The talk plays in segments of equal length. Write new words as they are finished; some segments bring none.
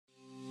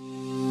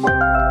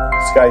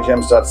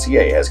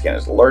Skyjems.ca has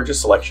Canada's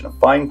largest selection of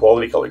fine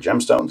quality colored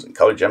gemstones and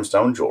colored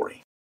gemstone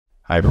jewelry.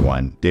 Hi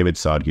everyone, David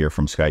Sod here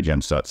from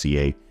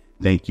Skyjems.ca.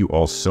 Thank you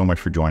all so much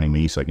for joining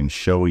me so I can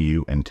show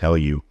you and tell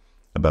you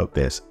about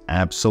this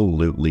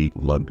absolutely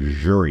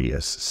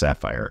luxurious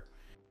sapphire.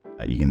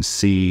 You can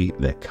see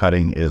the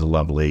cutting is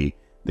lovely,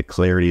 the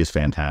clarity is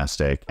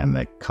fantastic, and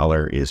the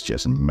color is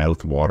just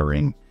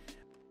mouth-watering.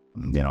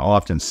 You know, I'll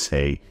often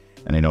say,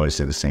 and I know I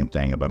say the same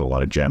thing about a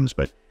lot of gems,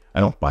 but I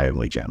don't buy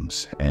ugly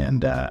gems,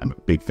 and I'm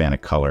a big fan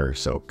of color,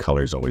 so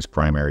color is always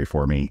primary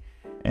for me.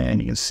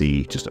 And you can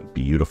see just a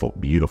beautiful,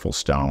 beautiful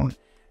stone.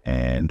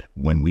 And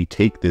when we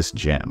take this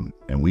gem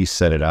and we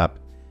set it up,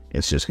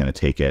 it's just going to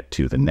take it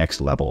to the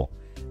next level,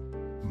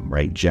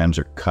 right? Gems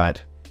are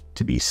cut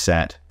to be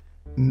set,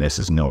 and this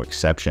is no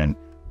exception.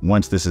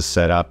 Once this is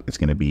set up, it's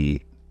going to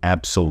be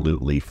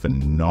absolutely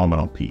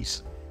phenomenal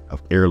piece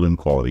of heirloom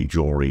quality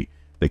jewelry,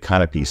 the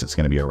kind of piece that's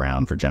going to be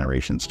around for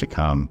generations to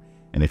come.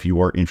 And if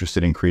you are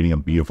interested in creating a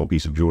beautiful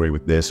piece of jewelry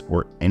with this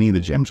or any of the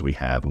gems we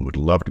have and would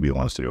love to be the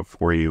ones to do it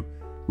for you,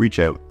 reach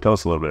out, tell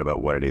us a little bit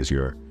about what it is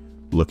you're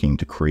looking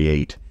to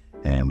create,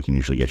 and we can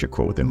usually get your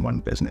quote within one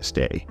business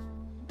day.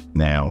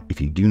 Now, if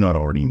you do not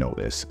already know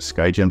this,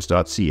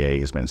 Skyjems.ca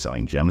has been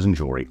selling gems and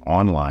jewelry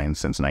online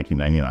since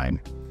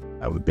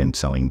 1999. We've been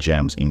selling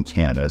gems in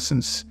Canada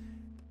since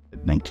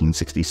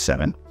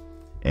 1967.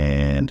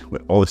 And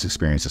what all this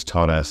experience has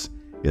taught us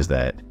is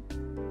that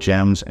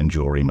gems and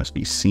jewelry must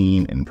be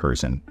seen in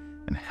person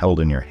and held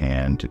in your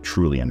hand to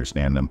truly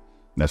understand them.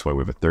 And that's why we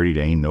have a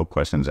 30-day, no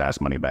questions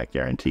asked, money-back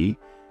guarantee.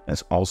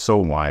 That's also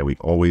why we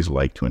always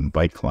like to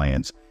invite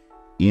clients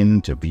in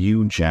to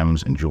view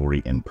gems and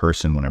jewelry in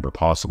person whenever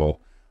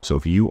possible. So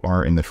if you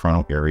are in the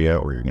Toronto area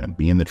or you're going to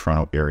be in the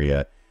Toronto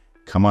area,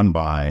 come on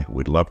by.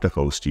 We'd love to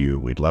host you.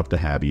 We'd love to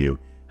have you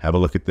have a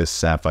look at this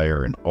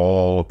sapphire and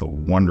all the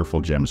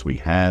wonderful gems we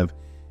have.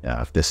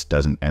 If this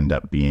doesn't end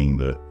up being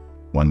the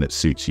one that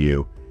suits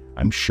you,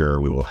 I'm sure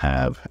we will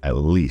have at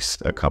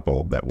least a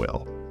couple that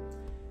will.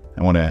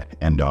 I want to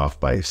end off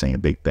by saying a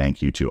big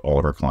thank you to all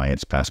of our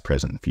clients, past,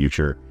 present, and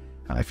future.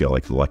 I feel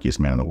like the luckiest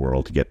man in the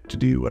world to get to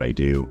do what I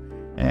do,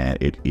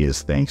 and it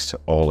is thanks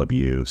to all of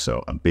you.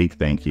 So a big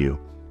thank you.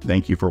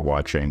 Thank you for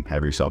watching.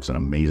 Have yourselves an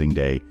amazing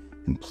day,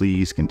 and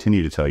please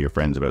continue to tell your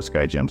friends about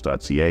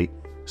Skyjems.ca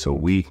so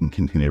we can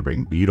continue to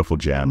bring beautiful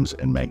gems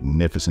and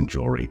magnificent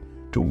jewelry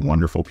to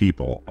wonderful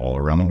people all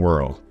around the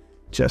world,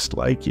 just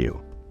like you.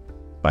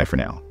 Bye for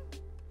now.